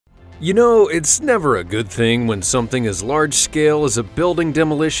You know, it's never a good thing when something as large-scale as a building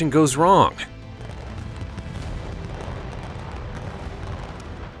demolition goes wrong.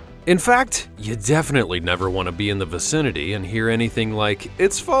 In fact, you definitely never want to be in the vicinity and hear anything like,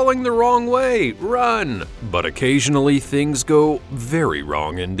 "It's falling the wrong way, run!" But occasionally things go very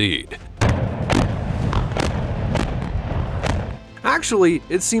wrong indeed. Actually,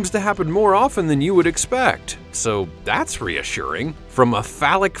 it seems to happen more often than you would expect, so that's reassuring. From a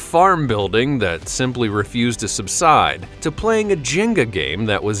phallic farm building that simply refused to subside, to playing a Jenga game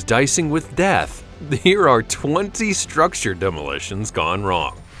that was dicing with death, here are 20 structure demolitions gone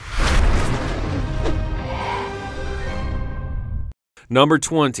wrong. Number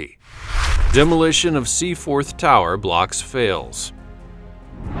 20. Demolition of Seaforth Tower blocks fails.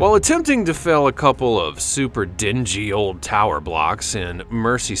 While attempting to fell a couple of super dingy old tower blocks in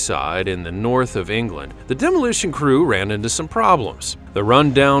Merseyside in the north of England, the demolition crew ran into some problems. The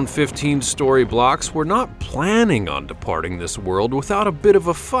rundown 15-story blocks were not planning on departing this world without a bit of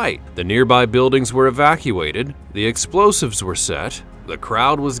a fight. The nearby buildings were evacuated, the explosives were set, the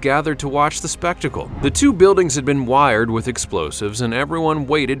crowd was gathered to watch the spectacle. The two buildings had been wired with explosives and everyone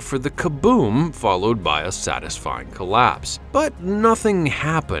waited for the kaboom followed by a satisfying collapse. But nothing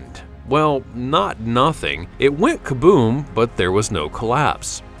happened. Well, not nothing. It went kaboom, but there was no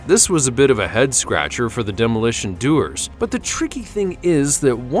collapse. This was a bit of a head-scratcher for the demolition doers, but the tricky thing is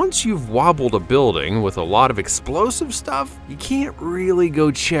that once you've wobbled a building with a lot of explosive stuff, you can't really go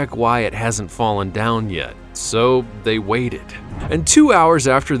check why it hasn't fallen down yet. So they waited. And 2 hours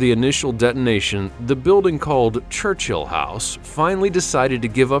after the initial detonation, the building called Churchill House finally decided to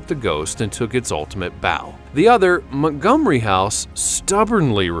give up the ghost and took its ultimate bow. The other, Montgomery House,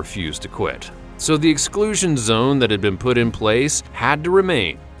 stubbornly refused to quit. So the exclusion zone that had been put in place had to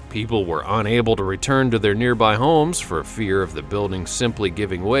remain. People were unable to return to their nearby homes for fear of the building simply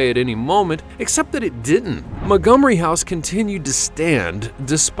giving way at any moment, except that it didn't. Montgomery House continued to stand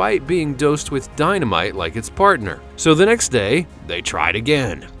despite being dosed with dynamite like its partner. So the next day, they tried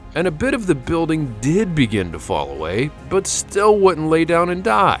again. And a bit of the building did begin to fall away, but still wouldn't lay down and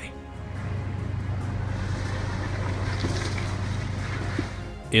die.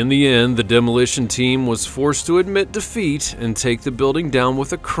 In the end, the demolition team was forced to admit defeat and take the building down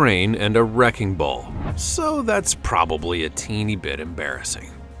with a crane and a wrecking ball. So that's probably a teeny bit embarrassing.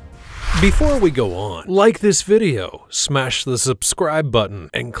 Before we go on, like this video, smash the subscribe button,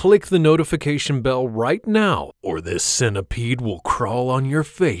 and click the notification bell right now, or this centipede will crawl on your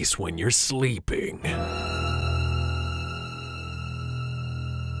face when you're sleeping.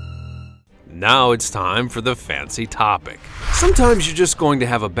 Now it's time for the fancy topic. Sometimes you're just going to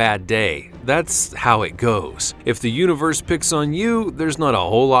have a bad day. That's how it goes. If the universe picks on you, there's not a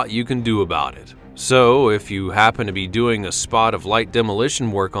whole lot you can do about it. So if you happen to be doing a spot of light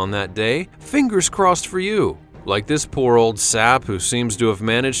demolition work on that day, fingers crossed for you. Like this poor old sap who seems to have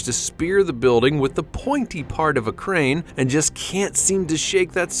managed to spear the building with the pointy part of a crane and just can't seem to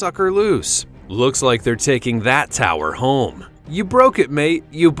shake that sucker loose. Looks like they're taking that tower home. You broke it, mate.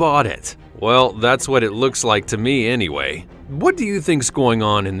 You bought it. Well, that's what it looks like to me anyway. What do you think's going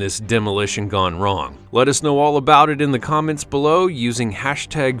on in this demolition gone wrong? Let us know all about it in the comments below using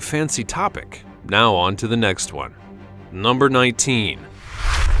hashtag #FancyTopic. Now on to the next one. Number 19.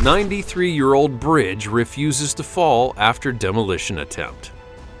 93-year-old bridge refuses to fall after demolition attempt.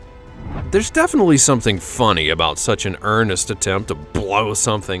 There's definitely something funny about such an earnest attempt to blow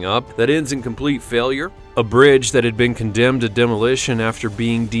something up that ends in complete failure. A bridge that had been condemned to demolition after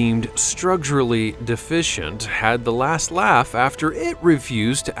being deemed structurally deficient had the last laugh after it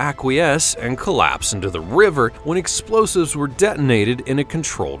refused to acquiesce and collapse into the river when explosives were detonated in a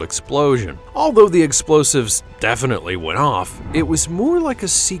controlled explosion. Although the explosives definitely went off, it was more like a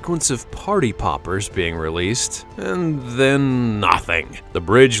sequence of party poppers being released, and then nothing. The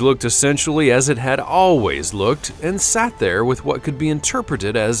bridge looked essentially as it had always looked and sat there with what could be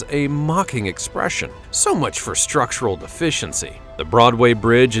interpreted as a mocking expression. So much for structural deficiency. The Broadway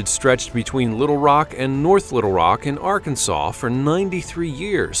Bridge had stretched between Little Rock and North Little Rock in Arkansas for 93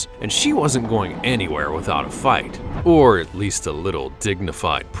 years, and she wasn't going anywhere without a fight, or at least a little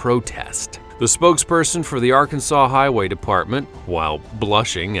dignified protest. The spokesperson for the Arkansas Highway Department, while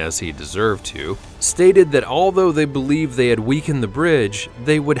blushing as he deserved to, stated that although they believed they had weakened the bridge,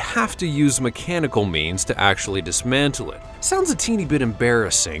 they would have to use mechanical means to actually dismantle it. Sounds a teeny bit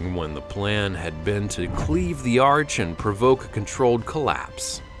embarrassing when the plan had been to cleave the arch and provoke a controlled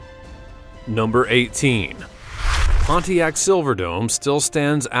collapse. Number 18. Pontiac Silverdome still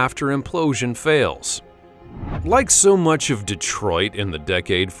stands after implosion fails. Like so much of Detroit in the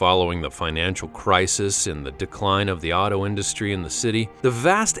decade following the financial crisis and the decline of the auto industry in the city, the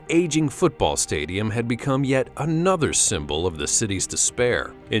vast aging football stadium had become yet another symbol of the city's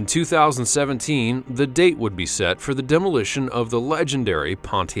despair. In 2017, the date would be set for the demolition of the legendary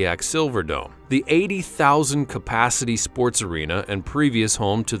Pontiac Silverdome. The 80,000 capacity sports arena and previous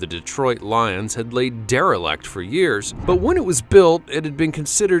home to the Detroit Lions had laid derelict for years, but when it was built, it had been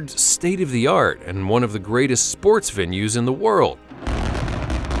considered state-of-the-art and one of the greatest sports venues in the world.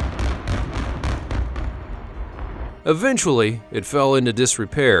 Eventually, it fell into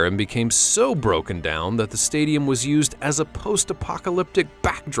disrepair and became so broken down that the stadium was used as a post-apocalyptic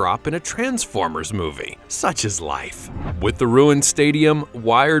backdrop in a Transformers movie. Such is life. With the ruined stadium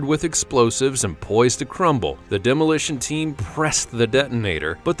wired with explosives and poised to crumble, the demolition team pressed the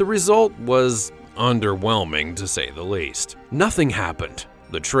detonator, but the result was underwhelming to say the least. Nothing happened.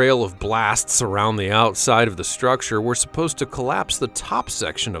 The trail of blasts around the outside of the structure were supposed to collapse the top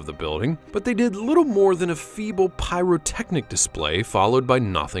section of the building, but they did little more than a feeble pyrotechnic display followed by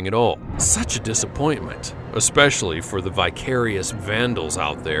nothing at all. Such a disappointment, especially for the vicarious vandals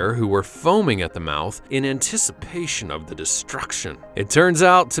out there who were foaming at the mouth in anticipation of the destruction. It turns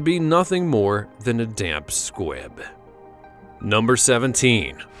out to be nothing more than a damp squib. Number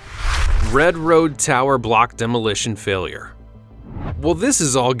 17. Red Road Tower Block Demolition Failure. Well, this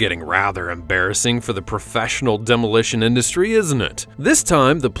is all getting rather embarrassing for the professional demolition industry, isn't it? This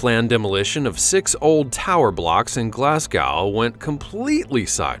time, the planned demolition of 6 old tower blocks in Glasgow went completely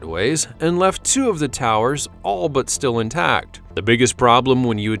sideways and left 2 of the towers all but still intact. The biggest problem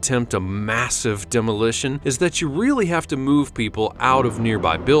when you attempt a massive demolition is that you really have to move people out of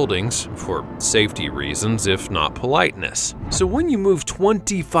nearby buildings for safety reasons, if not politeness. So when you move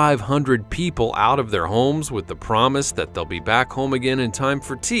 2,500 people out of their homes with the promise that they'll be back home again in time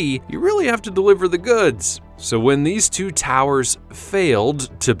for tea, you really have to deliver the goods. So when these 2 towers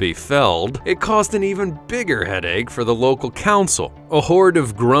failed to be felled, it caused an even bigger headache for the local council. A horde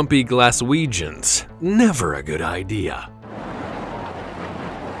of grumpy Glaswegians. Never a good idea.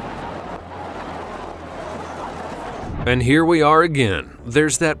 And here we are again.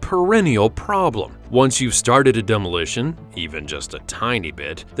 There's that perennial problem. Once you've started a demolition, even just a tiny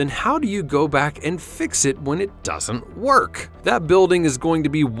bit, then how do you go back and fix it when it doesn't work? That building is going to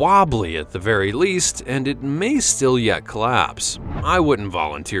be wobbly at the very least, and it may still yet collapse. I wouldn't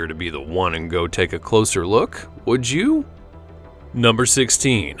volunteer to be the one and go take a closer look, would you? Number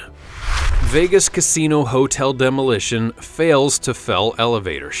 16. Vegas Casino Hotel Demolition Fails to Fell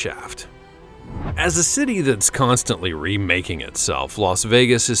Elevator Shaft. As a city that's constantly remaking itself, Las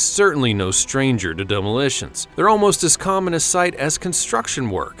Vegas is certainly no stranger to demolitions. They're almost as common a sight as construction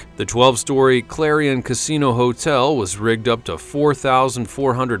work. The 12-story Clarion Casino Hotel was rigged up to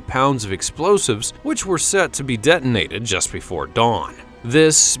 4,400 pounds of explosives, which were set to be detonated just before dawn.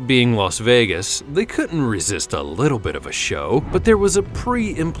 This, being Las Vegas, they couldn't resist a little bit of a show, but there was a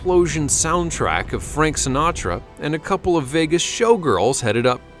pre-implosion soundtrack of Frank Sinatra, and a couple of Vegas showgirls headed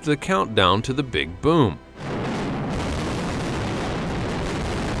up the countdown to the big boom.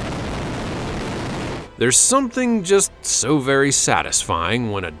 There's something just so very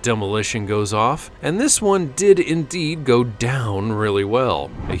satisfying when a demolition goes off, and this one did indeed go down really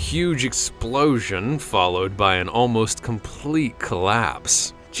well. A huge explosion followed by an almost complete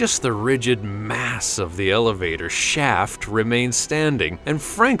collapse. Just the rigid mass of the elevator shaft remains standing, and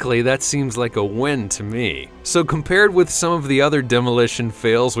frankly, that seems like a win to me. So compared with some of the other demolition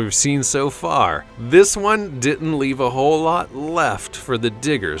fails we've seen so far, this one didn't leave a whole lot left for the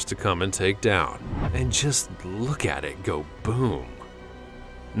diggers to come and take down. And just look at it go boom.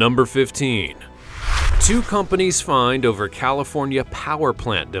 Number 15. 2 companies fined over California power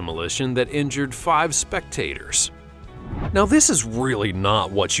plant demolition that injured 5 spectators. Now, this is really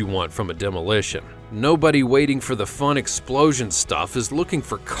not what you want from a demolition. Nobody waiting for the fun explosion stuff is looking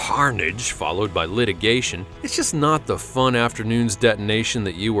for carnage followed by litigation. It's just not the fun afternoon's detonation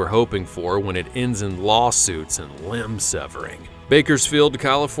that you were hoping for when it ends in lawsuits and limb severing. Bakersfield,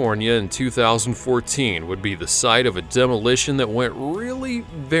 California in 2014 would be the site of a demolition that went really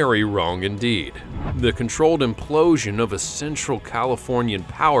very wrong indeed. The controlled implosion of a central Californian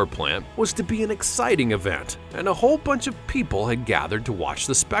power plant was to be an exciting event, and a whole bunch of people had gathered to watch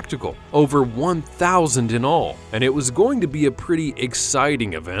the spectacle, over 1,000 in all. And it was going to be a pretty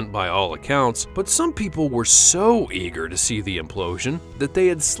exciting event by all accounts, but some people were so eager to see the implosion that they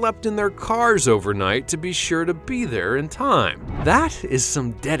had slept in their cars overnight to be sure to be there in time. That is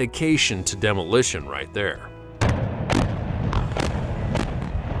some dedication to demolition right there.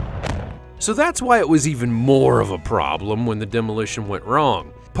 So that's why it was even more of a problem when the demolition went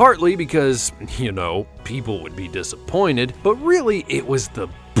wrong. Partly because, people would be disappointed, but really it was the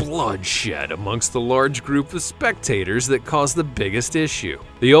bloodshed amongst the large group of spectators that caused the biggest issue.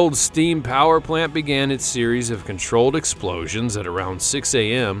 The old steam power plant began its series of controlled explosions at around 6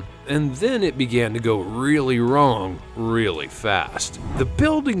 a.m., and then it began to go really wrong really fast. The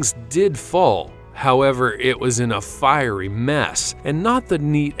buildings did fall. However, it was in a fiery mess, and not the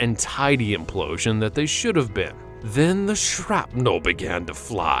neat and tidy implosion that they should have been. Then the shrapnel began to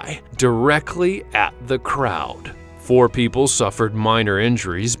fly, directly at the crowd. 4 people suffered minor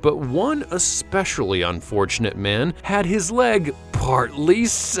injuries, but one especially unfortunate man had his leg partly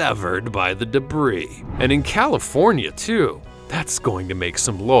severed by the debris. And in California too. That's going to make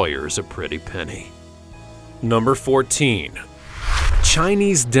some lawyers a pretty penny. Number 14.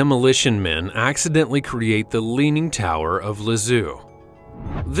 Chinese demolition men accidentally create the Leaning Tower of Lizhou.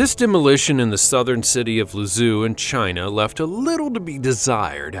 This demolition in the southern city of Lizhou in China left a little to be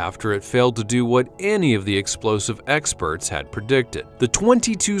desired after it failed to do what any of the explosive experts had predicted. The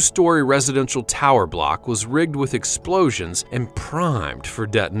 22-story residential tower block was rigged with explosions and primed for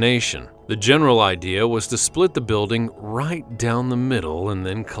detonation. The general idea was to split the building right down the middle and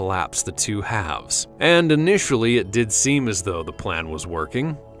then collapse the 2 halves. And initially it did seem as though the plan was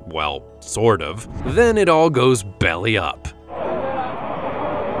working. Well, sort of. Then it all goes belly up.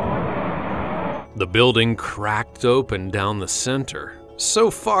 The building cracked open down the center. So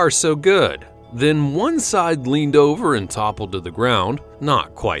far, so good. Then one side leaned over and toppled to the ground.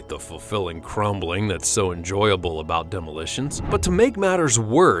 Not quite the fulfilling crumbling that's so enjoyable about demolitions. But to make matters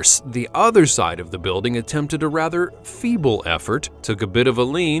worse, the other side of the building attempted a rather feeble effort, took a bit of a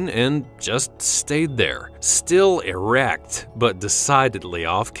lean, and just stayed there. Still erect, but decidedly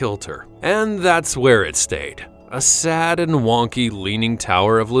off kilter. And that's where it stayed. A sad and wonky leaning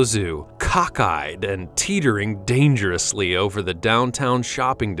tower of Lizhou, cockeyed and teetering dangerously over the downtown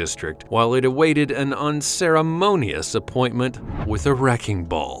shopping district while it awaited an unceremonious appointment with a wrecking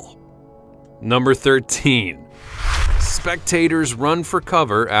ball. Number 13. Spectators run for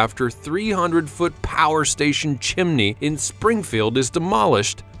cover after 300-foot power station chimney in Springfield is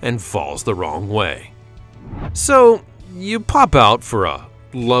demolished and falls the wrong way. So, you pop out for a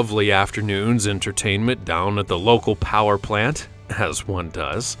lovely afternoon's entertainment down at the local power plant, as one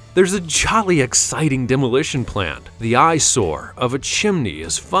does. There's a jolly exciting demolition planned. The eyesore of a chimney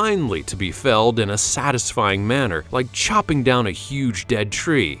is finally to be felled in a satisfying manner, like chopping down a huge dead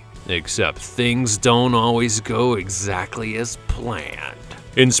tree. Except things don't always go exactly as planned.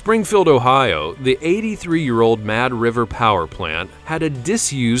 In Springfield, Ohio, the 83-year-old Mad River Power Plant had a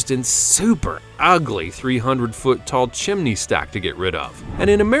disused and super ugly 300-foot tall chimney stack to get rid of. And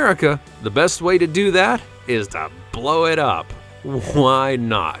in America, the best way to do that is to blow it up. Why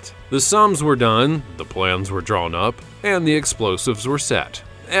not? The sums were done, the plans were drawn up, and the explosives were set.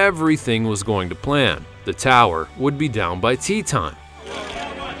 Everything was going to plan. The tower would be down by tea time.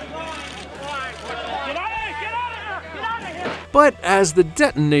 But as the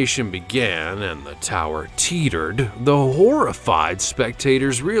detonation began and the tower teetered, the horrified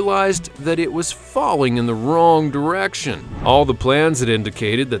spectators realized that it was falling in the wrong direction. All the plans had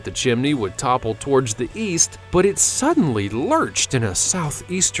indicated that the chimney would topple towards the east, but it suddenly lurched in a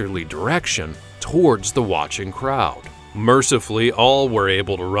southeasterly direction towards the watching crowd. Mercifully, all were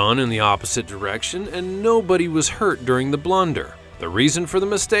able to run in the opposite direction and nobody was hurt during the blunder. The reason for the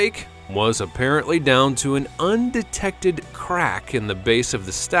mistake was apparently down to an undetected crack in the base of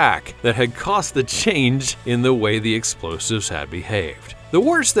the stack that had caused the change in the way the explosives had behaved. The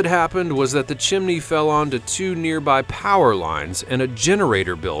worst that happened was that the chimney fell onto 2 nearby power lines and a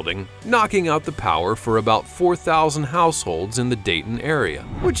generator building, knocking out the power for about 4,000 households in the Dayton area.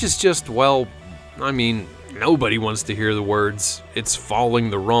 Which is just, well, I mean, nobody wants to hear the words, "It's falling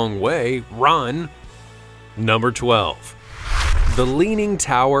the wrong way, run." Number 12. The Leaning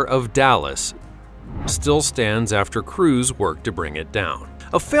Tower of Dallas still stands after crews work to bring it down.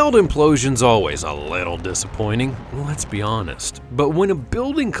 A failed implosion's always a little disappointing, let's be honest. But when a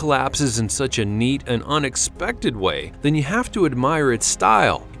building collapses in such a neat and unexpected way, then you have to admire its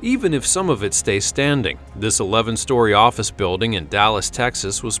style, even if some of it stays standing. This 11-story office building in Dallas,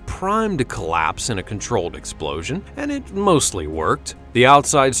 Texas was primed to collapse in a controlled explosion, and it mostly worked. The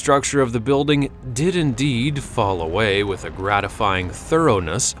outside structure of the building did indeed fall away with a gratifying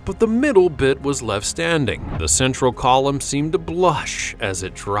thoroughness, but the middle bit was left standing. The central column seemed to blush as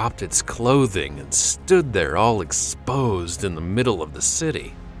it dropped its clothing and stood there all exposed in the middle of the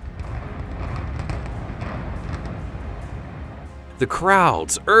city. The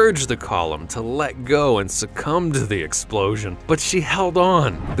crowds urged the column to let go and succumb to the explosion, but she held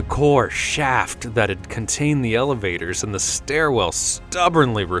on. The core shaft that had contained the elevators and the stairwell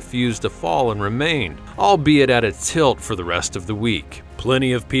stubbornly refused to fall and remained, albeit at a tilt for the rest of the week.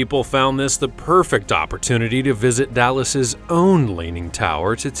 Plenty of people found this the perfect opportunity to visit Dallas's own Leaning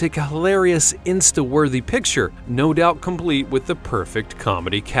Tower to take a hilarious Insta-worthy picture, no doubt complete with the perfect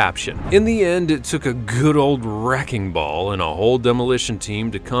comedy caption. In the end, it took a good old wrecking ball and a whole demolition team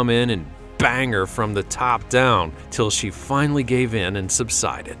to come in and bang her from the top down till she finally gave in and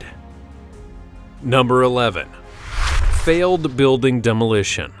subsided. Number 11. Failed building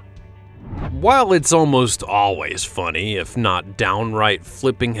demolition. While it's almost always funny, if not downright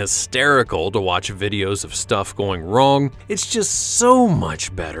flipping hysterical to watch videos of stuff going wrong, it's just so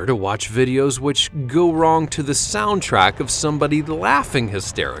much better to watch videos which go wrong to the soundtrack of somebody laughing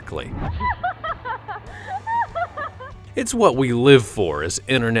hysterically. It's what we live for as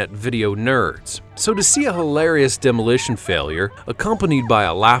internet video nerds. So to see a hilarious demolition failure accompanied by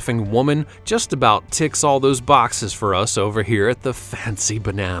a laughing woman just about ticks all those boxes for us over here at the Fancy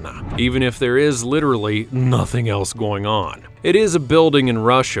Banana, even if there is literally nothing else going on. It is a building in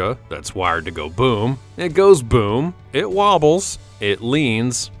Russia that's wired to go boom. It goes boom, it wobbles, it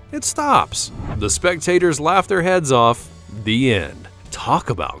leans, it stops. The spectators laugh their heads off. The end. Talk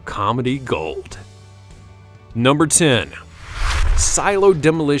about comedy gold. Number 10. Silo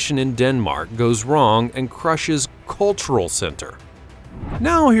demolition in Denmark goes wrong and crushes cultural center.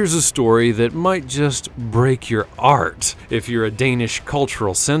 Now here's a story that might just break your art, if you're a Danish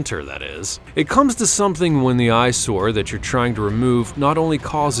cultural center, that is. It comes to something when the eyesore that you're trying to remove not only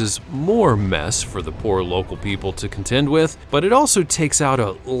causes more mess for the poor local people to contend with, but it also takes out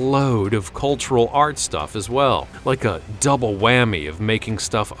a load of cultural art stuff as well, like a double whammy of making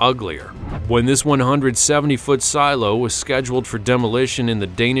stuff uglier. When this 170-foot silo was scheduled for demolition in the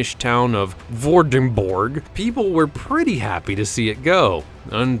Danish town of Vordingborg, people were pretty happy to see it go,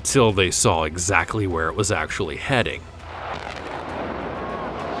 until they saw exactly where it was actually heading.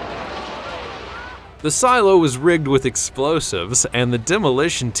 The silo was rigged with explosives, and the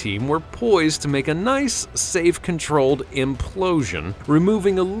demolition team were poised to make a nice, safe-controlled implosion,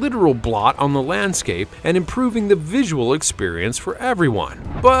 removing a literal blot on the landscape and improving the visual experience for everyone.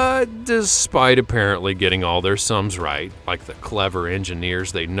 But despite apparently getting all their sums right, like the clever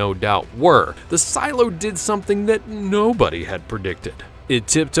engineers they no doubt were, the silo did something that nobody had predicted. It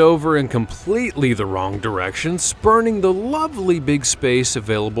tipped over in completely the wrong direction, spurning the lovely big space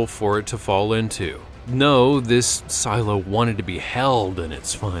available for it to fall into. No, this silo wanted to be held in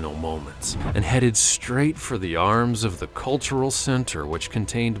its final moments and headed straight for the arms of the cultural center, which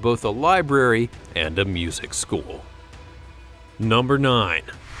contained both a library and a music school. Number 9.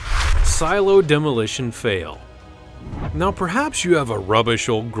 Silo demolition fail. Now perhaps you have a rubbish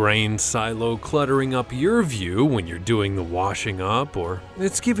old grain silo cluttering up your view when you're doing the washing up, or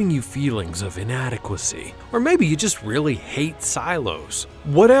it's giving you feelings of inadequacy, or maybe you just really hate silos.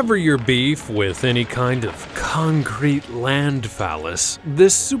 Whatever your beef with any kind of concrete land phallus,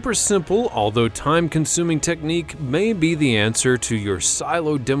 this super simple although time-consuming technique may be the answer to your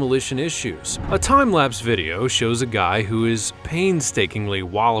silo demolition issues. A time-lapse video shows a guy who is painstakingly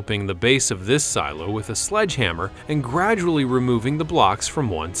walloping the base of this silo with a sledgehammer and gradually removing the blocks from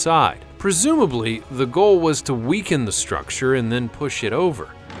one side. Presumably, the goal was to weaken the structure and then push it over.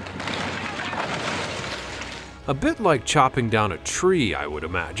 A bit like chopping down a tree, I would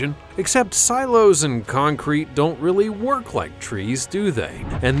imagine. Except silos and concrete don't really work like trees, do they?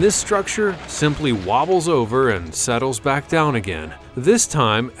 And this structure simply wobbles over and settles back down again, this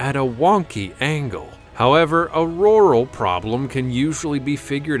time at a wonky angle. However, a rural problem can usually be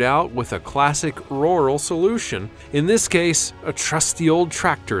figured out with a classic rural solution. In this case, a trusty old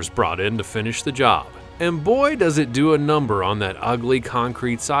tractor is brought in to finish the job. And boy does it do a number on that ugly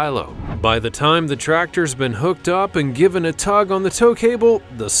concrete silo. By the time the tractor's been hooked up and given a tug on the tow cable,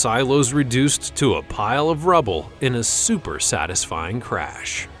 the silo's reduced to a pile of rubble in a super satisfying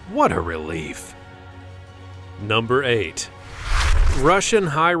crash. What a relief. Number 8. Russian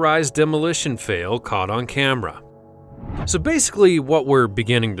high-rise demolition fail caught on camera. So basically what we're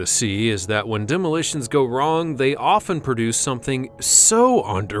beginning to see is that when demolitions go wrong, they often produce something so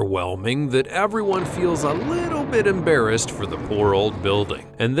underwhelming that everyone feels a little bit embarrassed for the poor old building.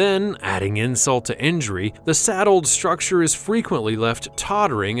 And then, adding insult to injury, the sad old structure is frequently left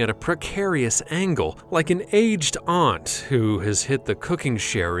tottering at a precarious angle, like an aged aunt who has hit the cooking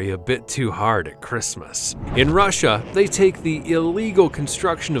sherry a bit too hard at Christmas. In Russia, they take the illegal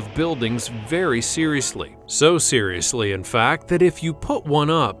construction of buildings very seriously. So seriously, likely, in fact, that if you put one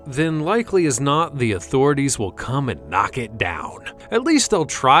up, then likely as not the authorities will come and knock it down. At least they'll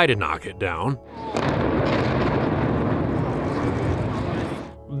try to knock it down.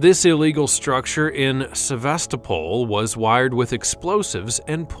 This illegal structure in Sevastopol was wired with explosives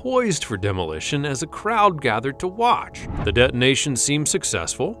and poised for demolition as a crowd gathered to watch. The detonation seemed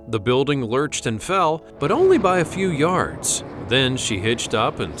successful, the building lurched and fell, but only by a few yards. Then she hitched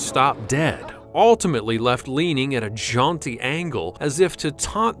up and stopped dead, ultimately left leaning at a jaunty angle as if to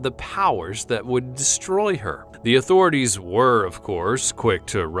taunt the powers that would destroy her. The authorities were, of course, quick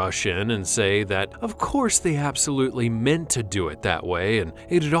to rush in and say that, of course, they absolutely meant to do it that way and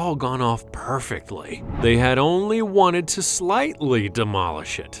it had all gone off perfectly. They had only wanted to slightly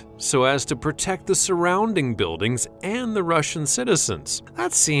demolish it, so as to protect the surrounding buildings and the Russian citizens.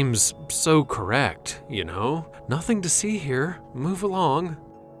 That seems so correct, you know? Nothing to see here. Move along.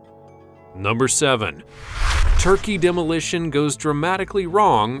 Number 7. Turkey demolition goes dramatically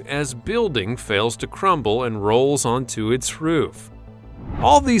wrong as building fails to crumble and rolls onto its roof.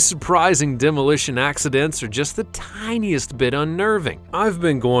 All these surprising demolition accidents are just the tiniest bit unnerving. I've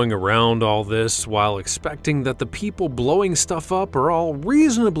been going around all this while expecting that the people blowing stuff up are all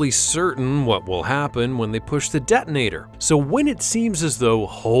reasonably certain what will happen when they push the detonator. So when it seems as though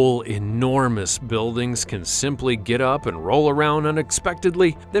whole enormous buildings can simply get up and roll around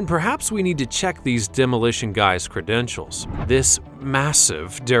unexpectedly, then perhaps we need to check these demolition guys' credentials. This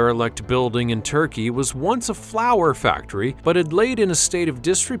massive derelict building in Turkey was once a flour factory, but had laid in a state of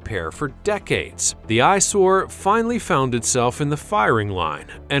disrepair for decades. The eyesore finally found itself in the firing line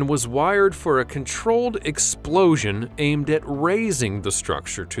and was wired for a controlled explosion aimed at razing the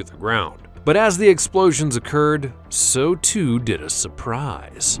structure to the ground. But as the explosions occurred, so too did a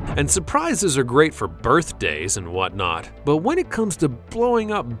surprise. And surprises are great for birthdays and whatnot, but when it comes to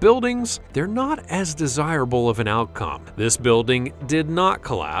blowing up buildings, they're not as desirable of an outcome. This building did not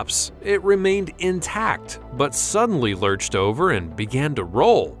collapse. It remained intact, but suddenly lurched over and began to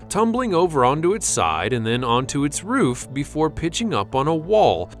roll, tumbling over onto its side and then onto its roof before pitching up on a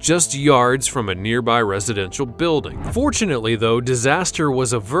wall just yards from a nearby residential building. Fortunately, though, disaster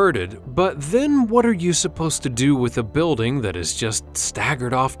was averted, but then what are you supposed to do with a building that is just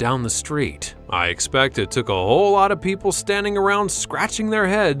staggered off down the street? I expect it took a whole lot of people standing around scratching their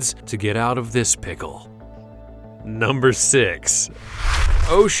heads to get out of this pickle. Number 6.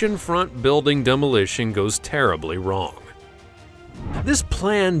 Oceanfront building demolition goes terribly wrong. This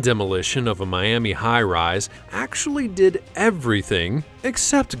planned demolition of a Miami high-rise actually did everything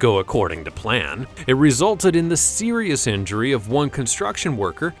except go according to plan. It resulted in the serious injury of one construction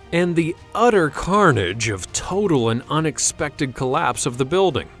worker and the utter carnage of total and unexpected collapse of the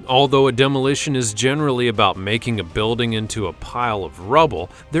building. Although a demolition is generally about making a building into a pile of rubble,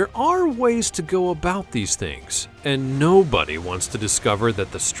 there are ways to go about these things, and nobody wants to discover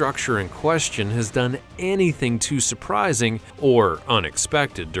that the structure in question has done anything too surprising or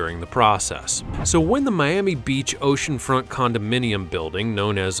unexpected during the process. So when the Miami Beach oceanfront condominium building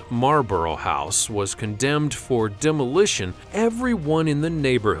known as Marlborough House was condemned for demolition, everyone in the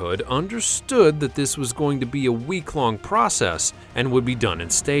neighborhood understood that this was going to be a week-long process and would be done in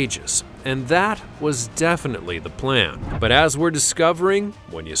stages. And that was definitely the plan. But as we're discovering,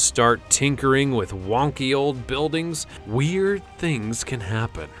 when you start tinkering with wonky old buildings, weird things can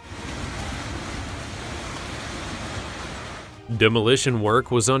happen. Demolition work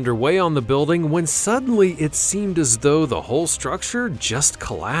was underway on the building when suddenly it seemed as though the whole structure just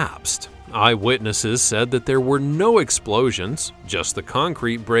collapsed. Eyewitnesses said that there were no explosions, just the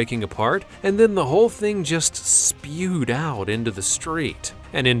concrete breaking apart, and then the whole thing just spewed out into the street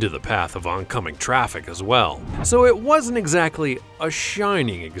and into the path of oncoming traffic as well. So it wasn't exactly a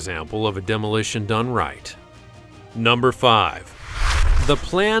shining example of a demolition done right. Number 5. The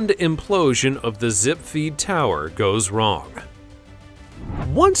planned implosion of the Zip Feed Tower goes wrong.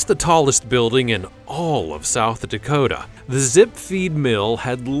 Once the tallest building in all of South Dakota, the Zip Feed Mill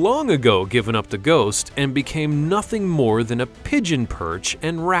had long ago given up the ghost and became nothing more than a pigeon perch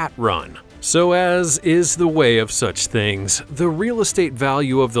and rat run. So as is the way of such things, the real estate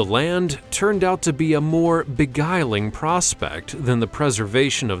value of the land turned out to be a more beguiling prospect than the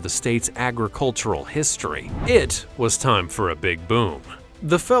preservation of the state's agricultural history. It was time for a big boom.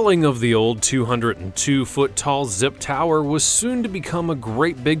 The felling of the old 202-foot-tall Zip Tower was soon to become a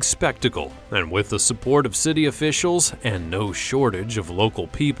great big spectacle, and with the support of city officials and no shortage of local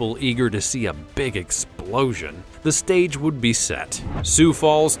people eager to see a big explosion, the stage would be set. Sioux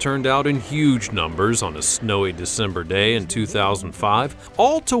Falls turned out in huge numbers on a snowy December day in 2005,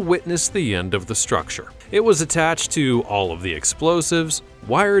 all to witness the end of the structure. It was attached to all of the explosives,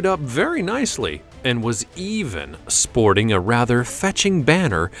 wired up very nicely, and was even sporting a rather fetching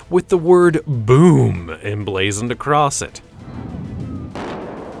banner with the word "boom" emblazoned across it.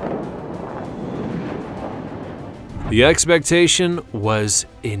 The expectation was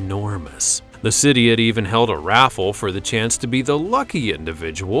enormous. The city had even held a raffle for the chance to be the lucky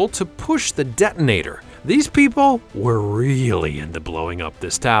individual to push the detonator. These people were really into blowing up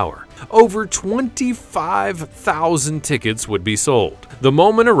this tower. Over 25,000 tickets would be sold. The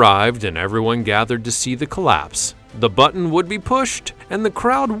moment arrived and everyone gathered to see the collapse. The button would be pushed, and the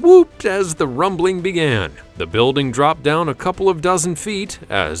crowd whooped as the rumbling began. The building dropped down a couple of dozen feet,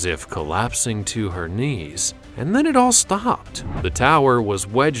 as if collapsing to her knees. And then it all stopped. The tower was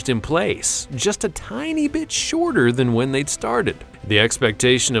wedged in place, just a tiny bit shorter than when they'd started. The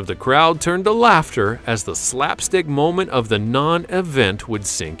expectation of the crowd turned to laughter as the slapstick moment of the non-event would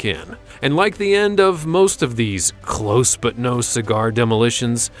sink in. And like the end of most of these close but no cigar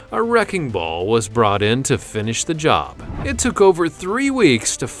demolitions, a wrecking ball was brought in to finish the job. It took over 3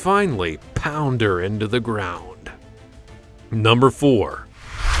 weeks to finally pound her into the ground. Number 4.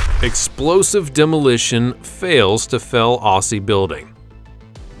 Explosive demolition fails to fell Aussie building.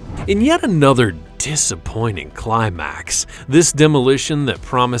 In yet another disappointing climax, this demolition that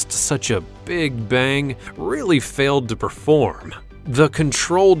promised such a big bang really failed to perform. The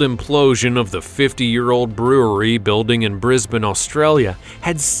controlled implosion of the 50-year-old brewery building in Brisbane, Australia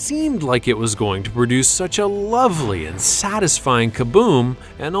had seemed like it was going to produce such a lovely and satisfying kaboom,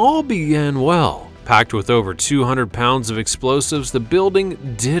 and all began well. Packed with over 200 pounds of explosives, the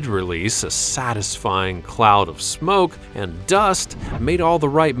building did release a satisfying cloud of smoke and dust, made all the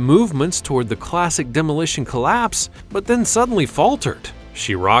right movements toward the classic demolition collapse, but then suddenly faltered.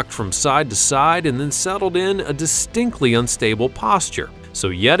 She rocked from side to side and then settled in a distinctly unstable posture. So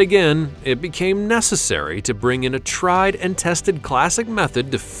yet again, it became necessary to bring in a tried and tested classic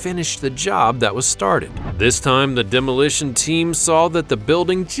method to finish the job that was started. This time, the demolition team saw that the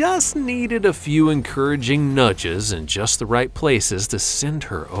building just needed a few encouraging nudges in just the right places to send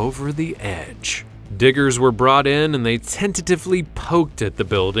her over the edge. Diggers were brought in and they tentatively poked at the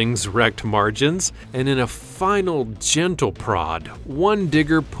building's wrecked margins, and in a final gentle prod, one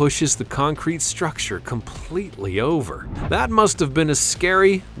digger pushes the concrete structure completely over. That must have been a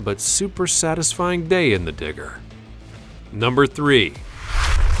scary but super satisfying day in the digger. Number 3.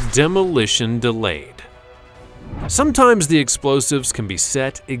 Demolition delayed. Sometimes the explosives can be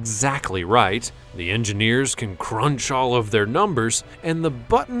set exactly right, the engineers can crunch all of their numbers, and the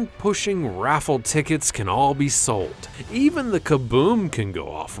button-pushing raffle tickets can all be sold. Even the kaboom can go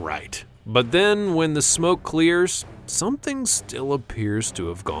off right. But then, when the smoke clears, something still appears to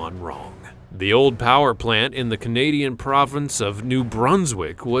have gone wrong. The old power plant in the Canadian province of New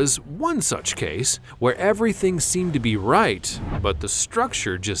Brunswick was one such case, where everything seemed to be right, but the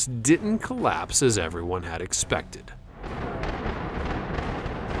structure just didn't collapse as everyone had expected.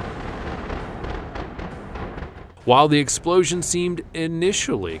 While the explosion seemed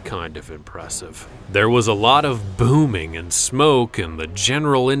initially kind of impressive, there was a lot of booming and smoke and the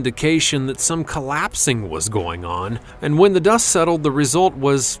general indication that some collapsing was going on, and when the dust settled, the result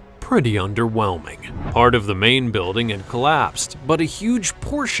was pretty underwhelming. Part of the main building had collapsed, but a huge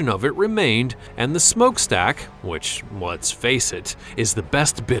portion of it remained, and the smokestack, which, let's face it, is the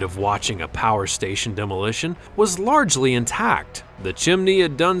best bit of watching a power station demolition, was largely intact. The chimney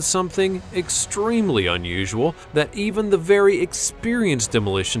had done something extremely unusual that even the very experienced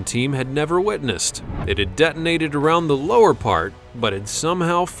demolition team had never witnessed. It had detonated around the lower part, but had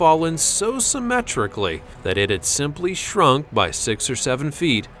somehow fallen so symmetrically that it had simply shrunk by 6 or 7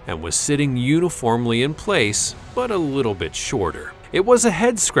 feet and was sitting uniformly in place, but a little bit shorter. It was a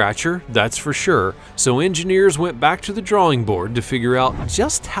head-scratcher, that's for sure, so engineers went back to the drawing board to figure out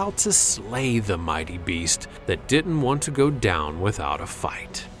just how to slay the mighty beast that didn't want to go down without a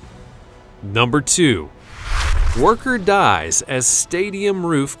fight. Number 2. Worker dies as stadium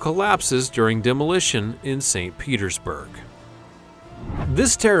roof collapses during demolition in St. Petersburg.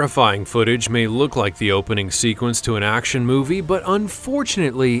 This terrifying footage may look like the opening sequence to an action movie, but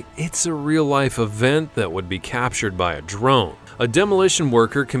unfortunately, it's a real-life event that would be captured by a drone. A demolition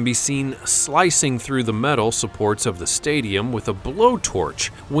worker can be seen slicing through the metal supports of the stadium with a blowtorch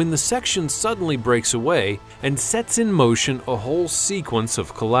when the section suddenly breaks away and sets in motion a whole sequence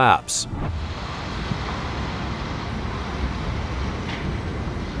of collapse.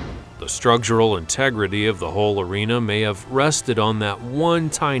 The structural integrity of the whole arena may have rested on that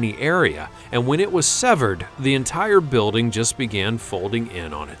one tiny area, and when it was severed, the entire building just began folding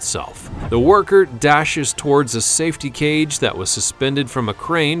in on itself. The worker dashes towards a safety cage that was suspended from a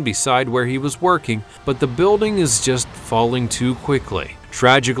crane beside where he was working, but the building is just falling too quickly.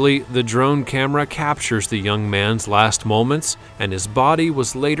 Tragically, the drone camera captures the young man's last moments, and his body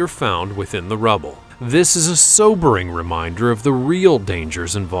was later found within the rubble. This is a sobering reminder of the real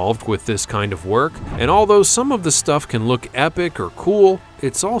dangers involved with this kind of work, and although some of the stuff can look epic or cool,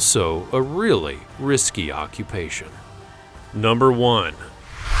 it's also a really risky occupation. Number 1.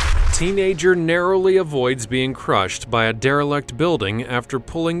 Teenager narrowly avoids being crushed by a derelict building after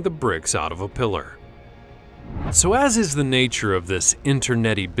pulling the bricks out of a pillar. So as is the nature of this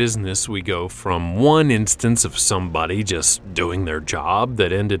internety business, we go from one instance of somebody just doing their job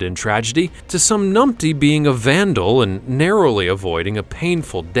that ended in tragedy to some numpty being a vandal and narrowly avoiding a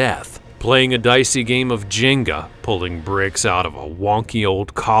painful death. Playing a dicey game of Jenga, pulling bricks out of a wonky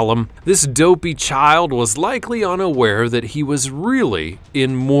old column, this dopey child was likely unaware that he was really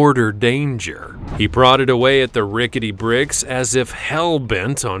in mortar danger. He prodded away at the rickety bricks as if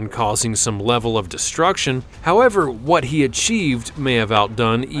hell-bent on causing some level of destruction. However, what he achieved may have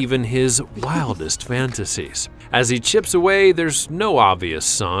outdone even his wildest fantasies. As he chips away, there's no obvious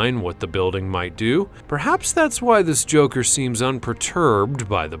sign what the building might do. Perhaps that's why this joker seems unperturbed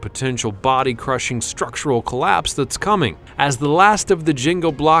by the potential body-crushing structural collapse that's coming. As the last of the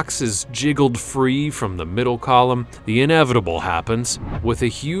Jenga blocks is jiggled free from the middle column, the inevitable happens. With a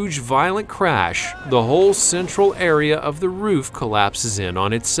huge violent crash, the whole central area of the roof collapses in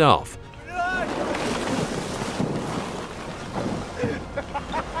on itself.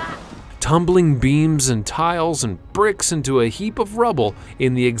 Tumbling beams and tiles and bricks into a heap of rubble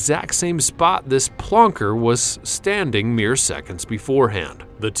in the exact same spot this plonker was standing mere seconds beforehand.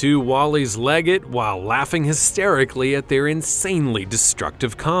 The two Wallies leg it while laughing hysterically at their insanely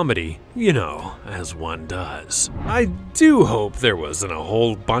destructive comedy. You know, as one does. I do hope there wasn't a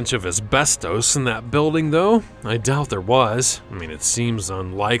whole bunch of asbestos in that building, though. I doubt there was. I mean, it seems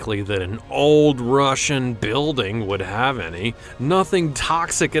unlikely that an old Russian building would have any. Nothing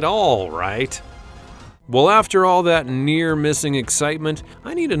toxic at all, right? Well, after all that near-missing excitement,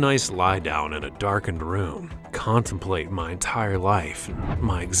 I need a nice lie down in a darkened room, contemplate my entire life and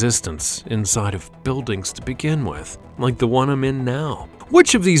my existence inside of buildings to begin with, like the one I'm in now.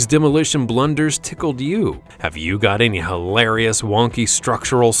 Which of these demolition blunders tickled you? Have you got any hilarious wonky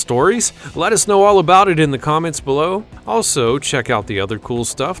structural stories? Let us know all about it in the comments below. Also, check out the other cool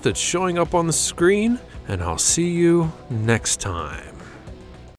stuff that's showing up on the screen, and I'll see you next time.